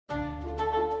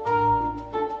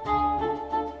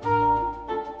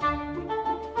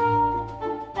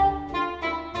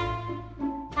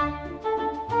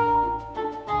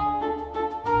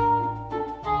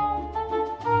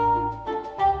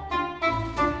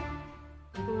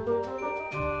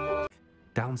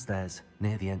Downstairs,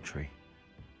 near the entry.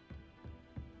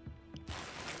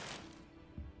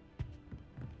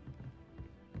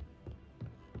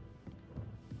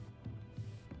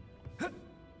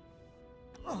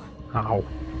 Ow.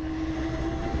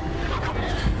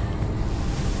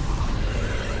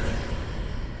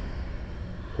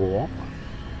 What?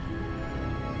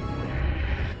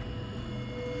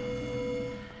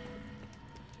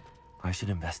 I should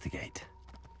investigate.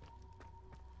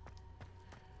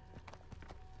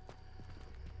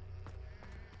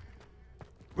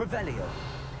 Revelio.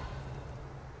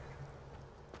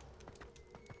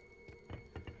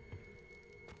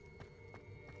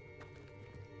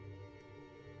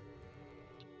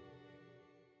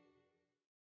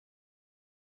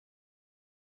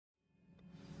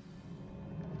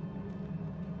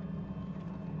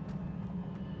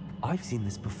 I've seen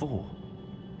this before,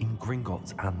 in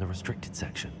Gringotts and the restricted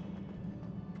section.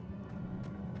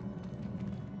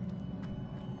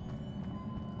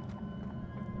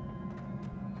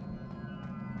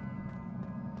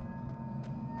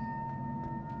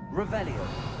 Revelio.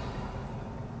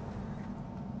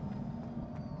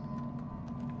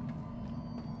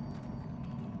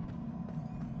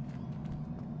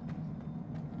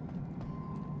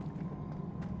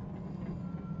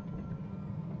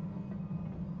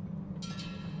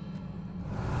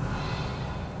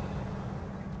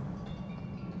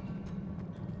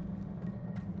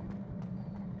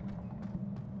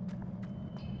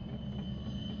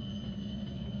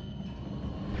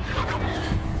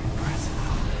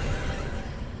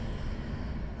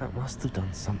 That must have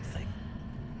done something.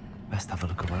 Best have a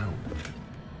look around.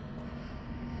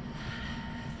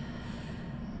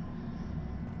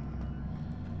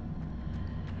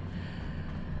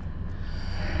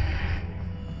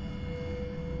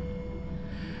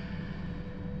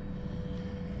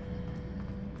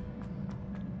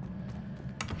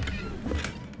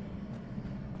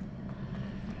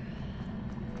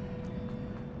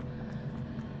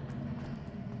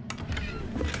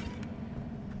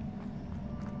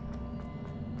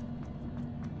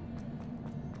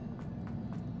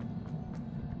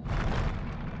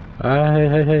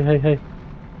 Hey.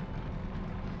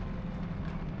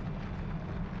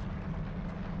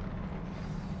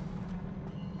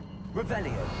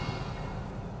 Revelio.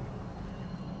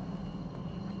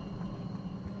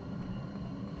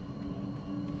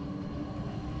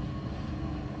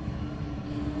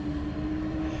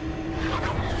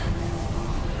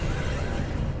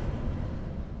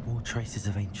 More traces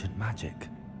of ancient magic.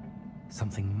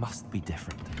 Something must be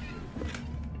different.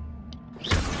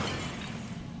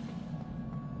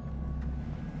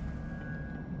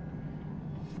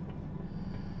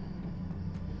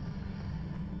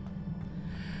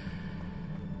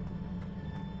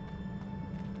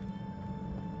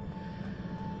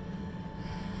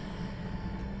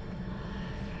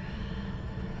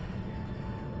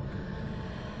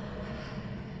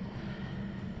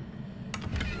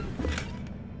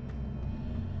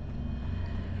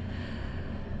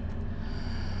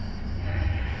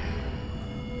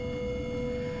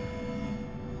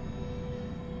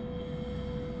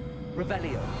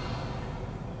 Revelio.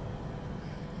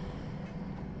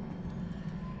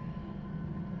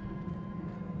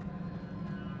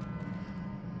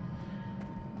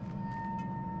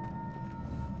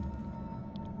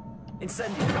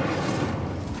 Incendio.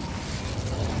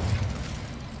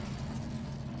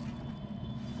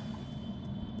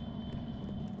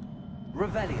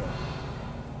 Revelio.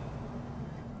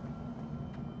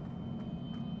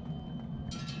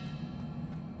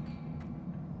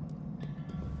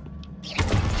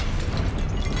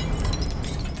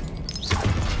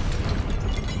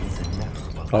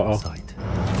 Sight.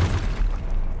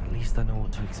 At least I know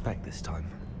what to expect this time.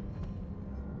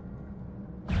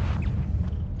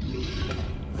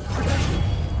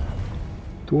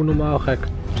 Doe normaal, gek.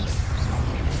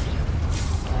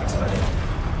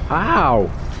 Auw!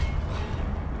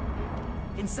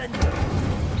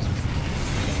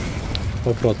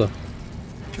 Oprotten.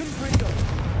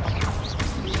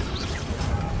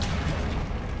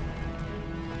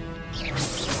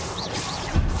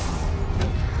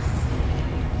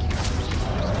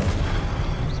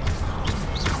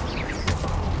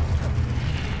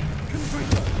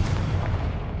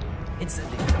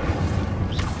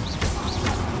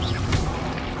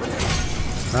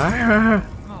 Ah.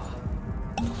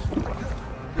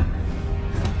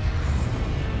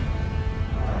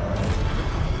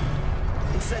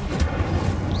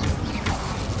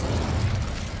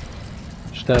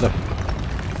 Sterf.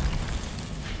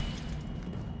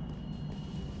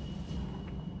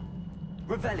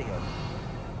 Revelio.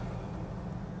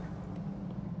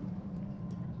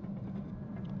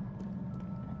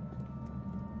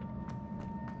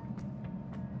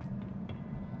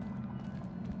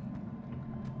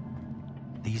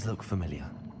 These look familiar.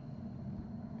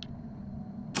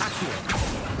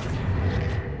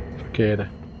 Verkeerde.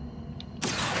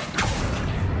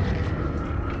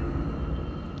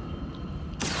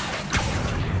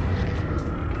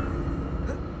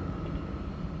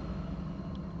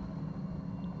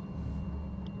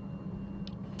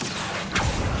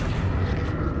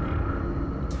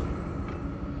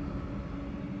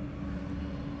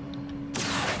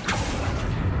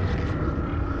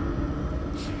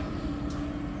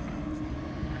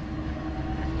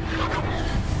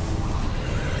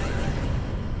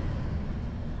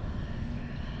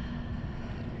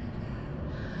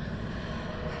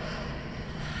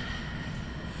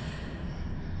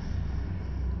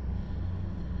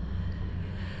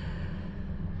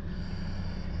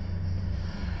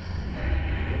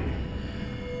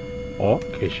 Oh,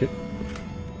 kistje.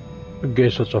 Een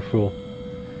kist dat zo vol.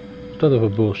 Wat is dat over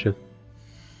bullshit?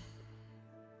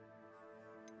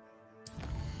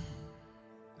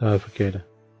 Nou, verkeerde.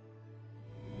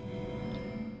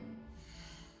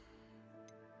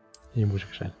 Hier moest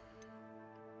ik zijn.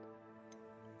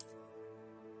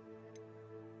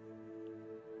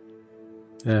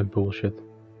 Bullshit.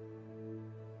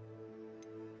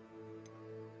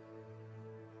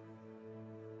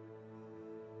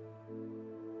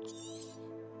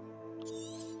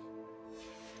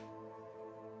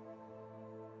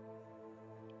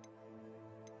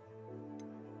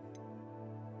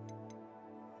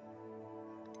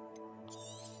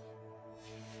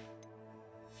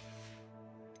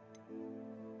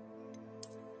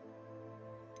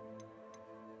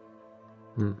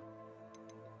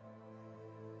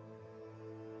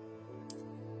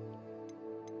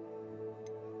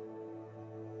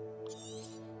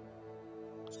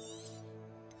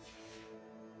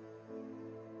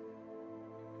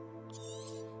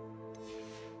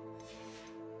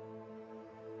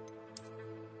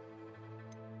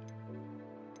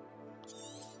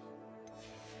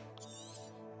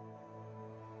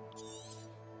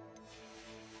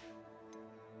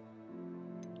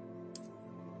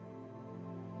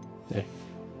 Nee.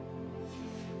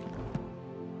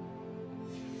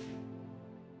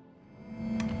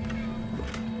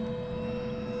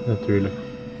 Natuurlijk.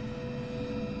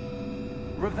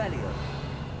 Revelio.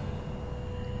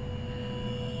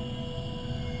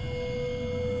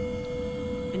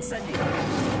 Incendio.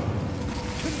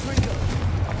 Confringo.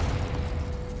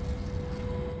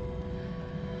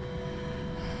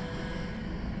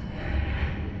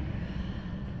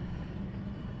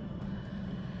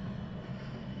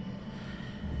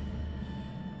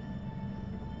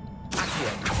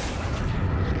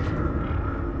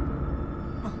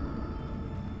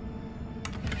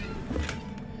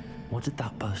 What did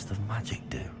that burst of magic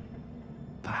do?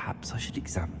 Perhaps I should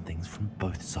examine things from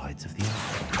both sides of the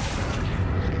arch.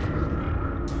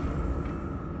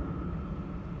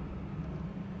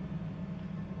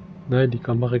 Nee, die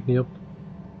kant mag ik niet op.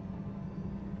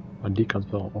 Maar die kant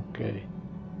wel, oké.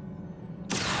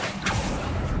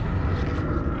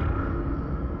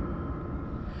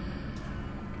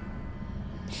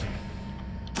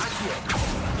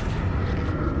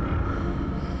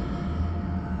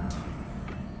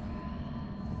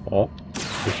 Oh,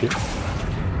 kusje.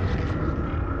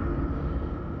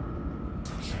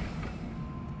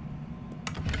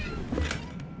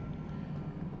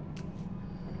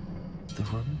 The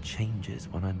run changes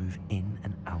when I move in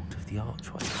and out of the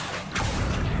archway.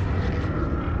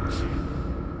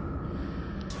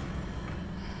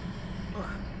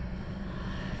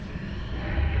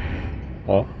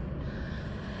 Oh.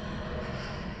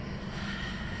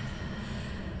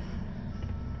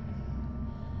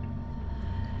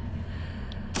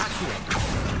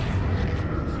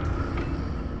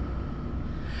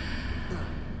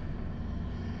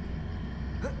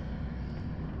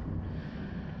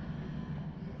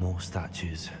 More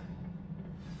statues.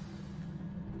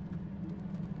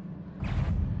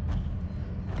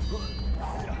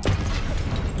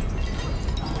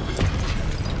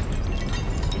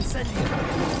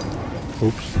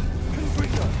 Oeps.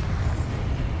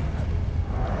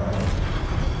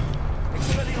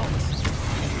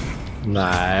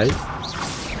 Nee.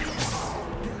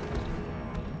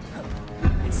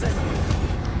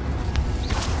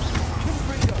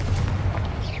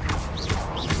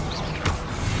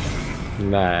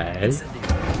 Nee.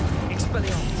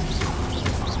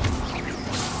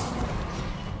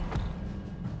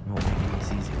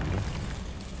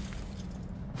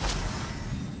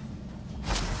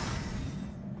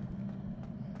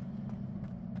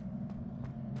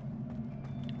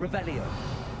 Revelio.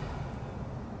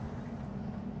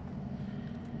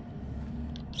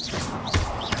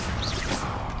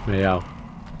 Met jou.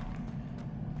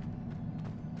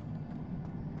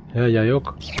 Ja, jij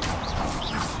ook.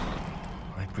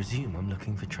 I presume I'm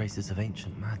looking for traces of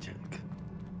ancient magic.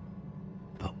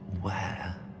 But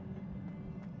where?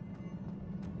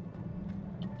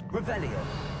 Revelio.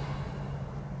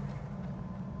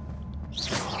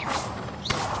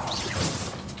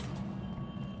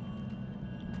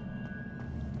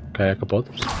 Kijk, kapot.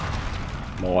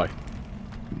 Mooi.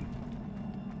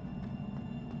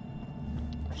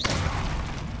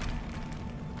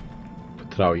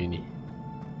 Vertrouw je niet.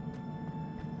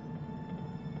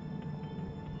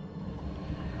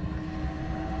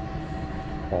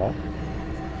 Oh.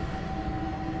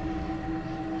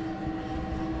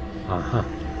 Aha.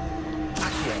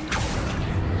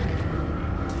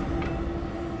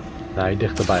 Nee,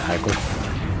 dichterbij, Heikel.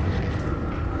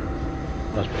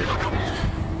 Dat is beter.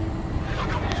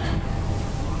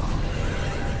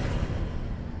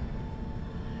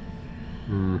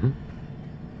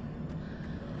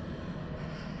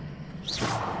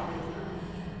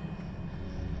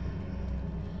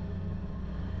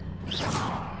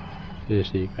 Dit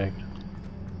is die, kijk.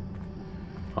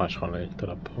 Oh, is gewoon een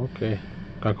trap. Oké.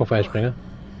 Kan ik overheen springen?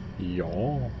 Ja.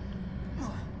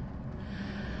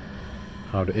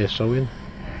 Hou er eerst zo in.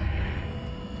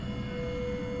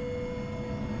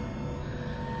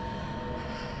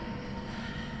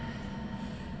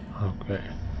 Oké.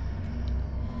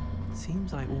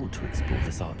 Seems I ought to explore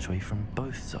this archway from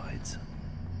both sides.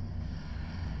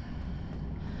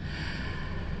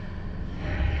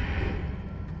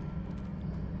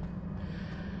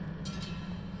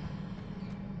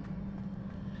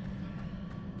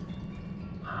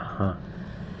 Aha.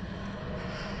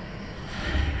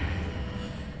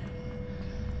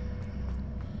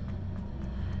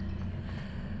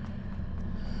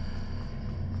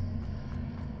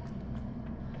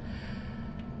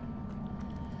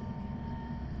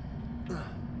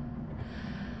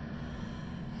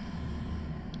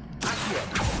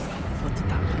 What did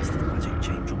that burst of magic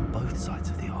change on both sides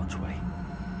of the archway?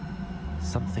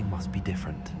 Something must be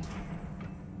different.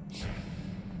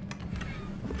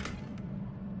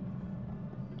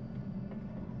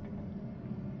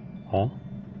 Huh?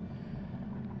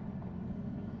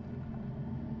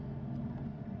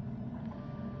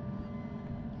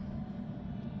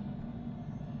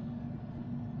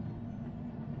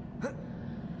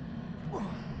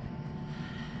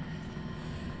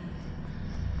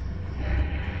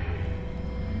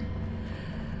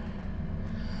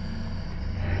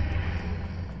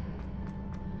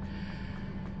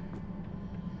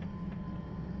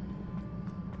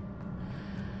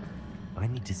 I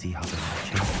need to see how they might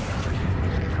change the area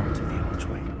in and out of the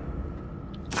archway.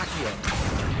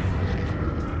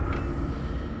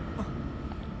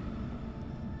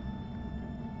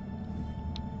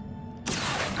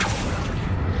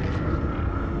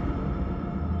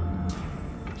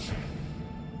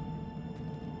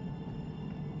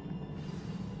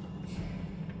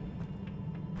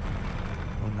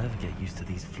 I'll never get used to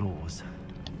these floors.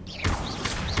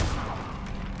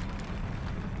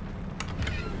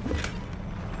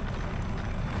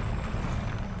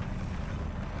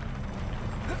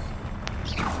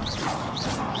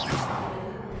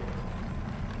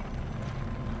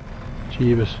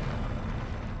 Jeebus.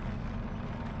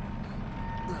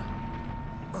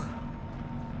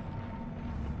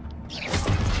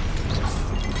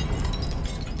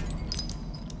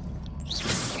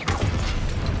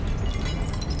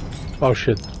 Oh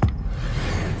shit.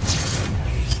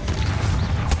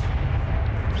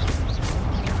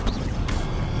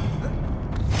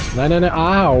 Nee, nee, nee.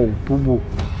 Auw. Boe, boe.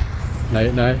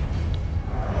 Nee, nee.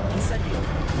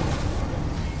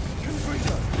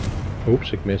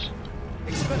 Oeps, ik mis.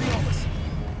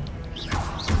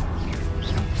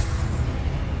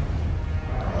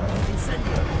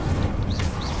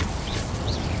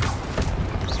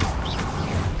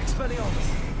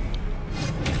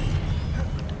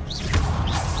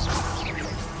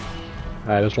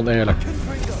 Nee, dat is oneerlijk.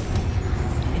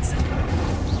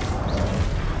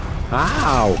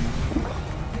 Auw.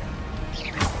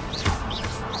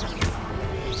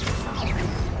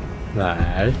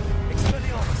 Nee.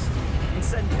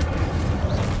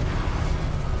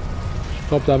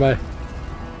 Stop daarmee.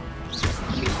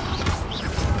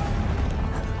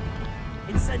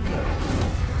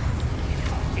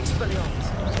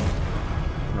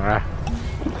 Ah.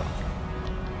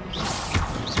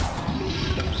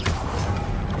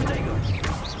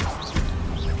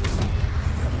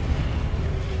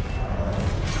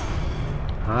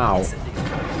 Auw.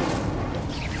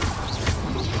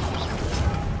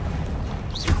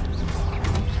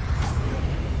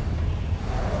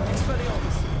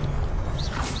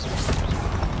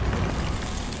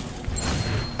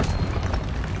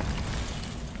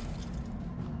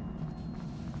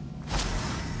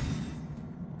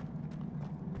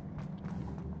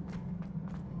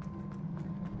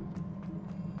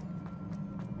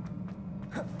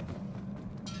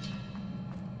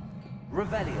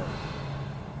 Revelio.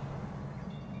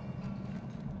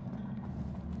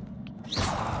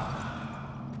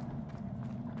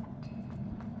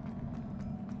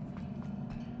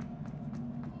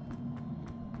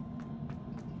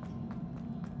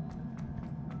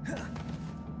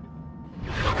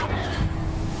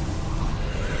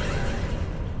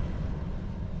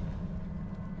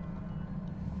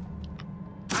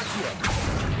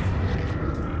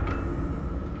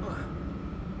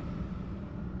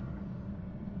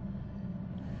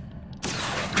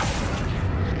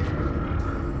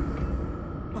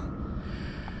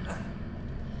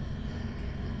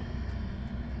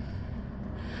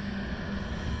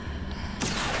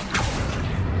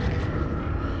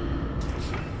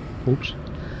 Oeps.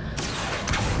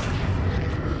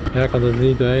 Ja, ik kan er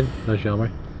niet doorheen. Dat is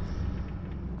jammer.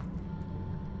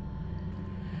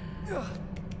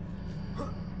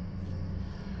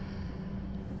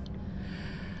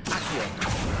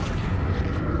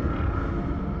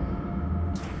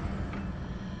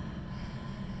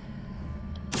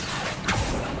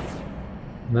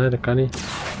 Nee, dat kan niet.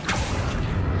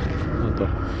 Oh, toch.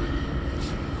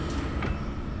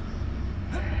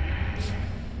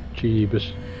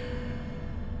 Jeebus.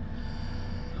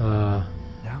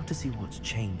 Now to see what's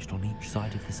changed on each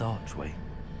side of this archway.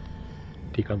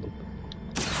 Die kant op.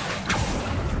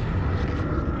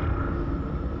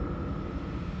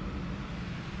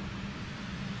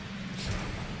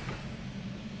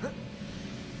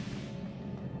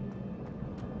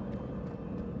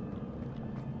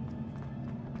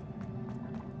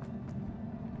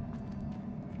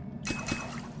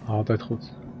 Altijd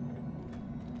goed.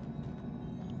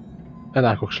 En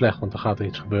eigenlijk ook slecht, want dan gaat er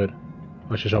iets gebeuren.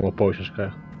 Als je zomaar potions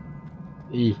krijgt.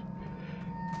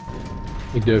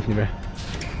 Ik durf niet meer.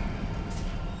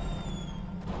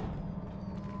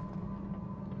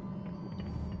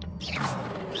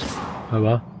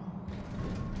 Wat?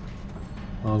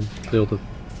 Dan trilt het.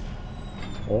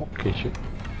 Oh, kistje.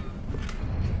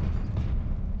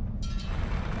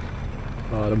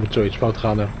 Ah, er moet zoiets fout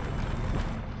gaan, hè.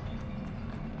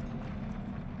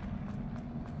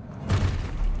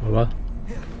 Wat?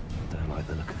 Don't like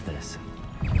the look of this.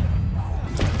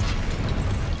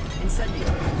 Incendio.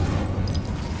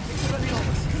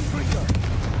 Expelliarmus. Confringo.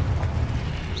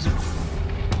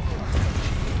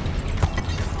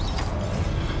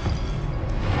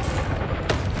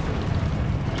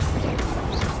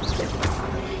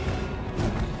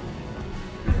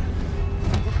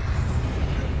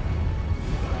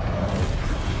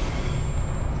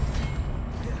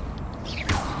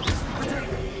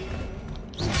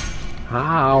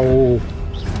 Auw.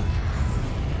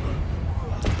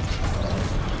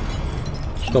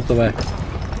 Stop erbij.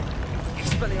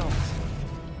 Expelliarmus.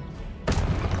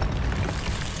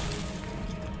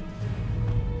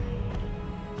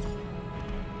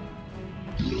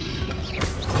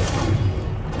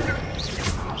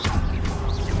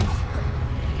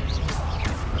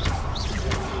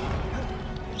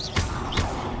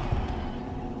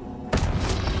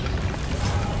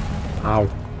 Auw.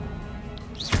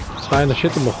 Ga je naar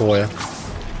shit om me gooien?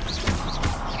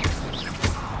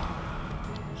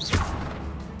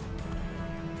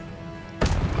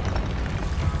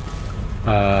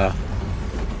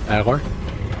 Error.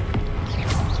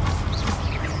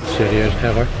 Serieus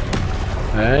error.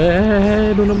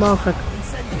 Hey, doe normaal gek.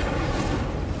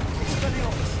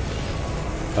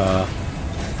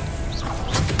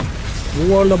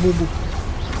 Walla boeboe.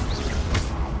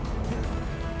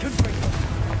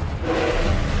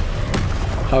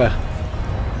 Ga weg.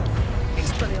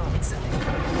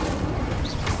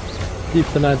 Diep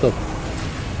ten eind op.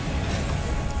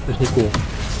 Dat is niet cool.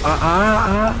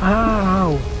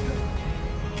 Auw.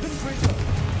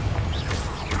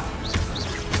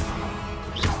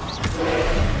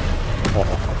 Oh.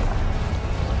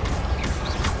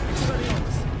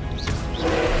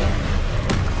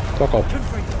 Fuck op.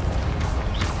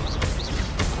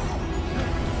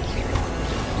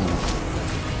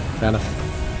 Rennen.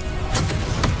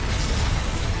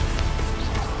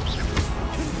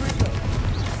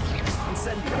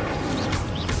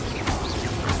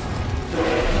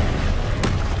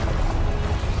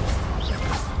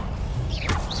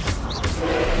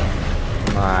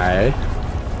 Nee.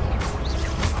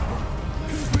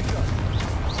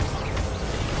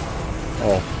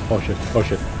 Oh shit.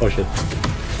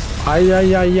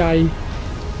 Ai.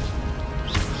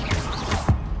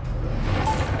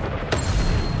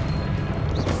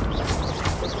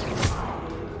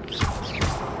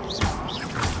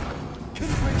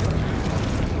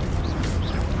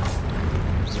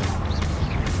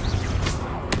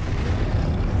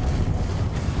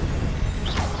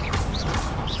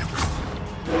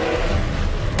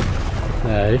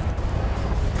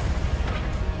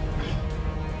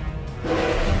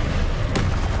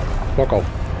 Fuck off.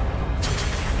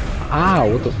 Ah,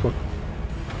 what the fuck?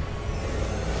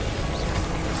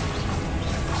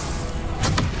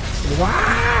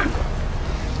 Wow!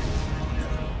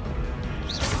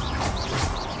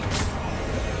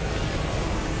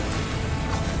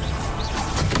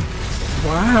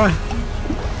 Wow!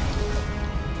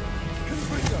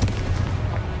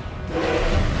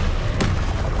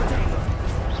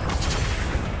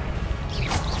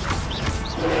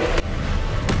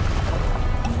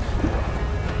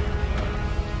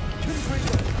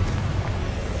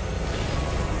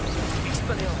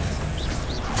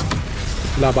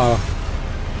 La baba.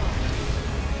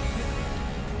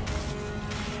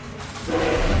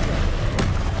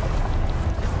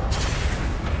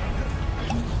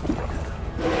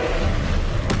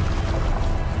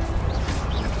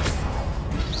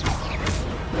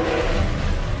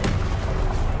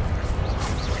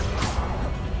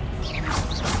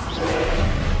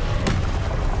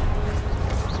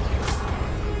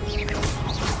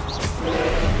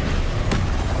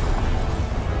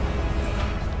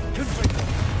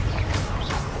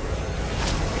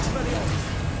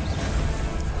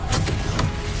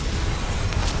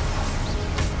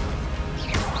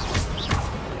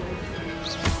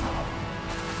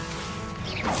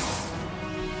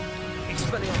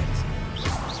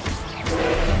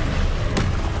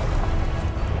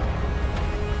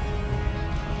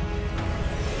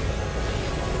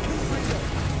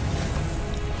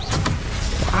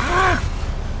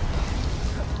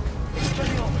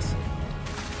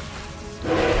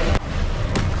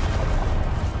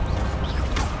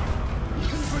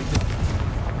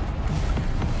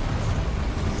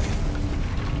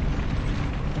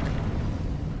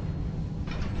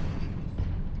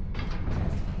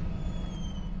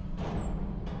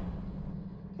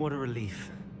 What a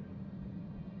relief.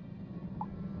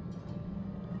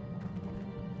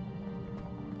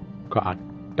 God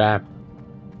damn.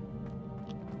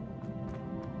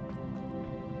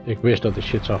 Ik wist dat die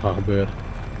shit zou gaan gebeuren.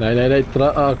 Nee,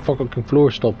 fucking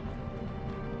vloerstop.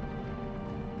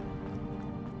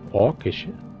 Oh,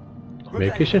 kistje. Nog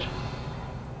meer kistjes?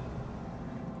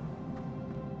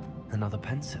 Another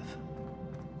pensive.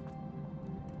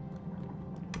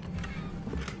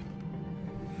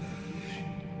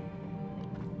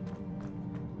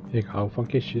 Ik hou van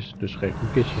kistjes, dus geef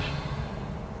me kistjes.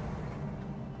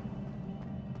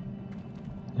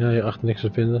 Ja, hierachter niks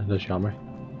te vinden, dat is jammer.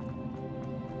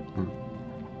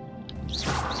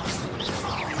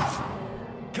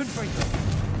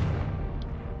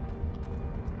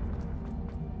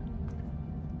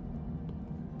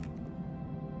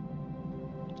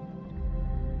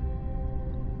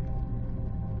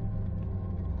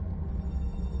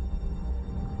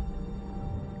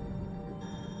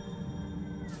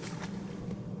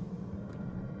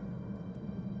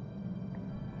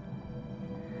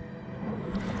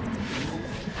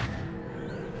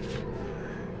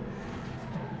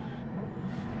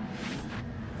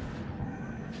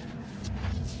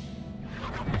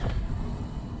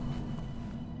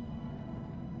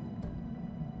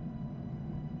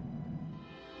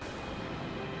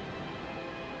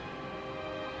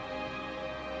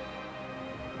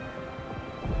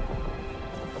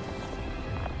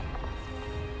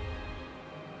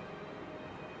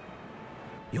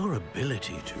 Your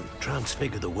ability to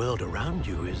transfigure the world around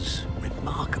you is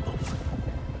remarkable.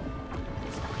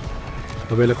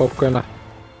 Dat wil ik ook kunnen.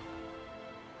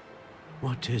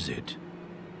 What is it?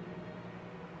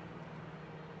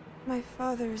 My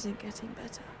father isn't getting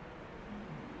better.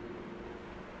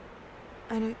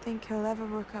 I don't think he'll ever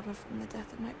recover from the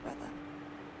death of my brother.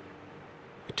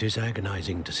 It is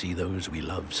agonizing to see those we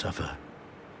love suffer.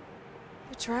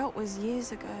 The drought was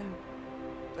years ago,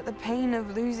 but the pain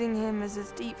of losing him is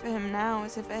as deep for him now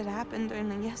as if it had happened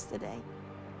only yesterday.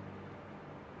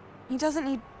 He doesn't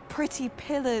need pretty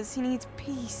pillars, he needs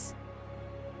peace.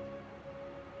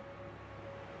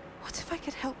 What if I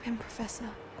could help him, Professor?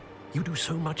 You do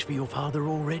so much for your father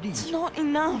already. It's not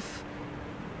enough.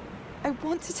 I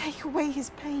want to take away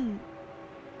his pain.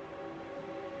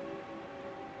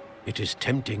 It is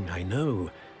tempting, I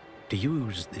know, to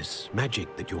use this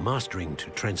magic that you're mastering to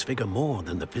transfigure more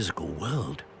than the physical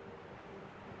world.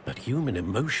 But human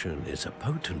emotion is a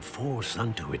potent force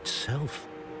unto itself.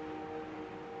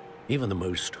 Even the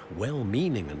most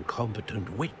well-meaning and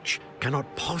competent witch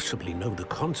cannot possibly know the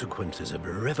consequences of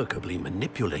irrevocably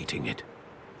manipulating it.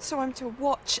 So I'm to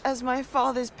watch as my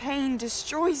father's pain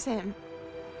destroys him?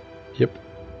 Yep.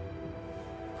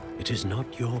 It is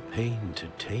not your pain to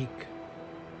take.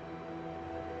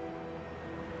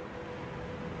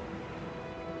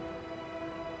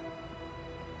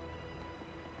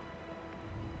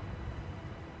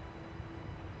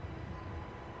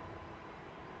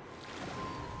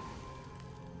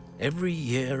 Every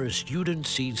year, a student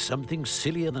sees something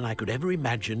sillier than I could ever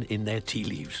imagine in their tea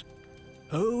leaves.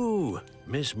 Oh,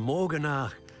 Miss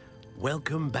Morganach,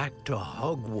 welcome back to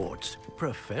Hogwarts,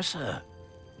 Professor.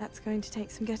 That's going to take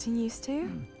some getting used to.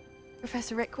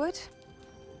 Professor Rickwood?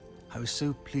 I was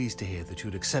so pleased to hear that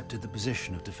you'd accepted the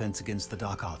position of Defense Against the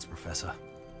Dark Arts, Professor.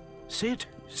 Sit,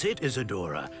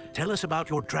 Isadora. Tell us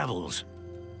about your travels.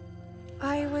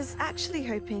 I was actually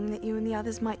hoping that you and the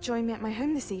others might join me at my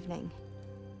home this evening.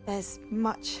 There's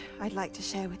much I'd like to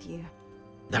share with you.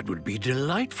 That would be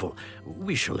delightful.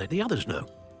 We shall let the others know.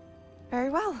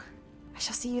 Very well. I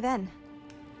shall see you then.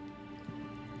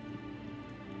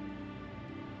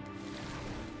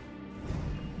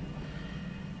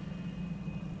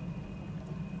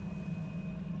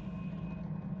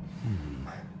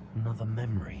 Another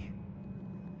memory.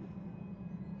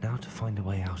 Now to find a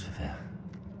way out of here.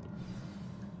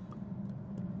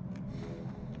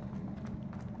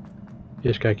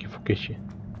 Eerst kijk je voor kistje.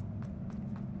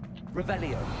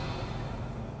 Revelio.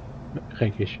 Nee,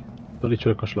 geen kistje. Wel iets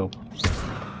wat ik kan slopen.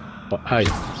 Oh, ei.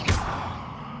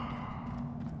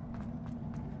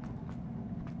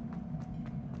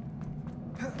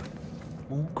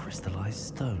 More crystallized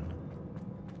stone.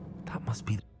 That must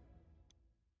be...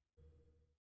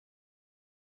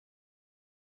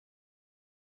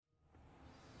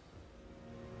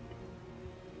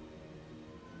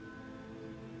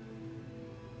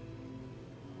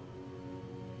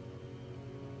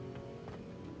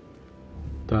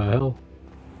 The hell?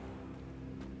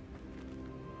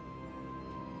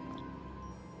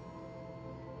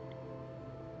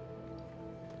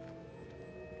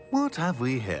 What have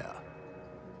we here?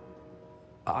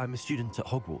 I'm a student at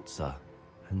Hogwarts, sir.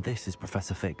 And this is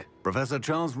Professor Fig. Professor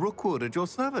Charles Rookwood at your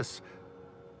service.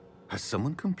 Has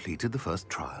someone completed the first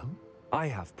trial? I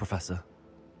have, Professor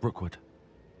Rookwood.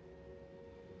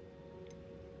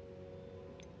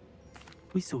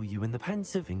 We saw you in the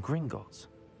Pensive in Gringotts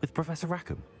with Professor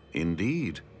Rackham.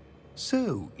 Indeed.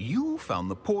 So, you found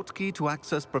the portkey to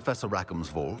access Professor Rackham's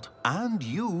vault, and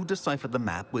you deciphered the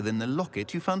map within the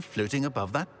locket you found floating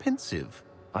above that Pensive.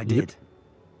 I did.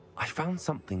 I found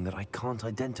something that I can't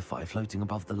identify floating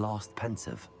above the last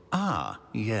Pensive. Ah,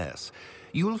 yes.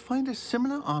 You will find a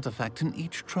similar artifact in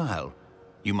each trial.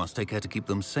 You must take care to keep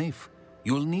them safe.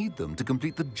 You will need them to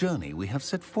complete the journey we have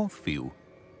set forth for you.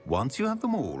 Once you have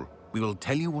them all, we will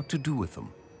tell you what to do with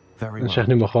them. Very En well. zeg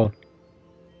nu maar gewoon.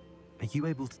 Are you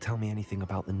able to tell me anything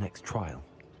about the next trial?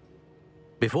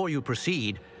 Before you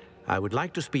proceed, I would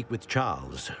like to speak with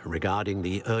Charles regarding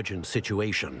the urgent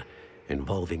situation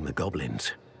involving the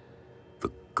goblins. The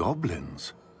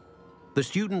goblins? The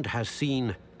student has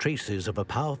seen traces of a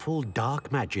powerful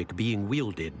dark magic being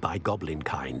wielded by goblin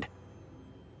kind.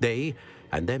 They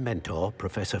and their mentor,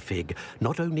 Professor Fig,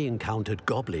 not only encountered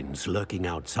goblins lurking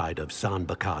outside of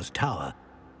Sanbakar's tower,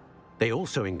 they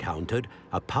also encountered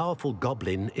a powerful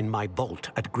goblin in my vault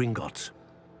at Gringotts.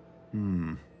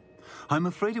 I'm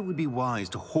afraid it would be wise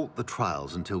to halt the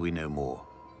trials until we know more.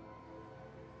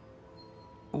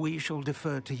 We shall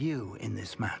defer to you in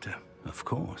this matter, of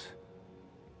course.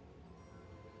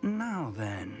 Now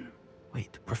then,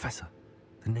 Wait, Professor.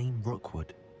 The name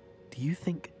Rookwood. Do you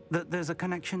think... that there's a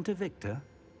connection to Victor?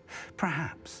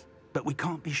 Perhaps, but we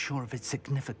can't be sure of its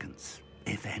significance,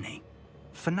 if any.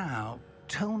 For now,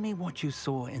 tell me what you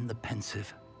saw in the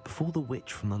Pensive. Before the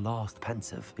witch from the last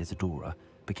Pensive, Isadora,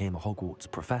 became a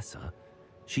Hogwarts professor,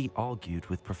 she argued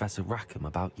with Professor Rackham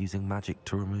about using magic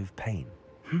to remove pain.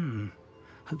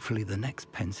 Hopefully the next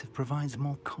Pensive provides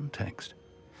more context.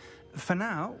 For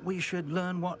now, we should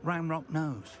learn what Ramrock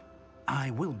knows.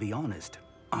 I will be honest,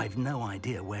 I've no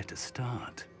idea where to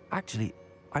start. Actually,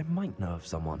 I might know of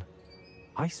someone.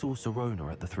 I saw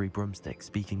Serona at the Three Broomsticks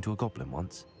speaking to a goblin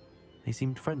once. They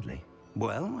seemed friendly.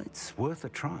 Well, it's worth a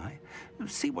try.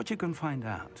 See what you can find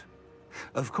out.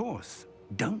 Of course,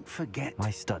 don't forget...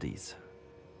 My studies.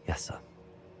 Yes, sir.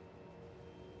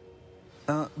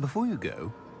 Before you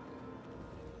go,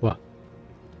 Wat?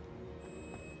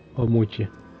 Wat moet je?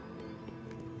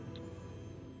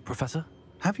 Professor?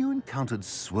 have you encountered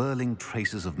swirling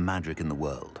traces of magic in the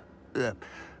world?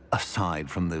 Aside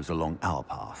from those along our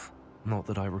path. Not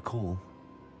that I recall.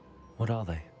 What are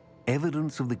they?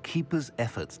 Evidence of the Keeper's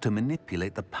efforts to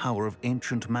manipulate the power of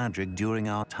ancient magic during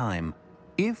our time.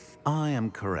 If I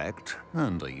am correct,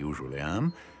 and I usually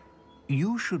am,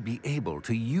 you should be able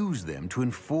to use them to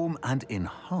inform and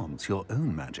enhance your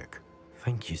own magic.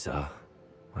 Thank you, sir.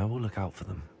 I will look out for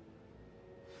them.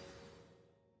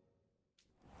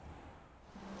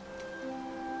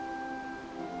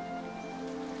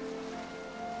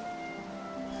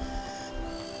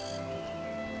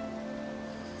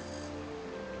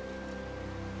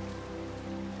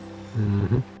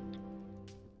 Mm-hmm.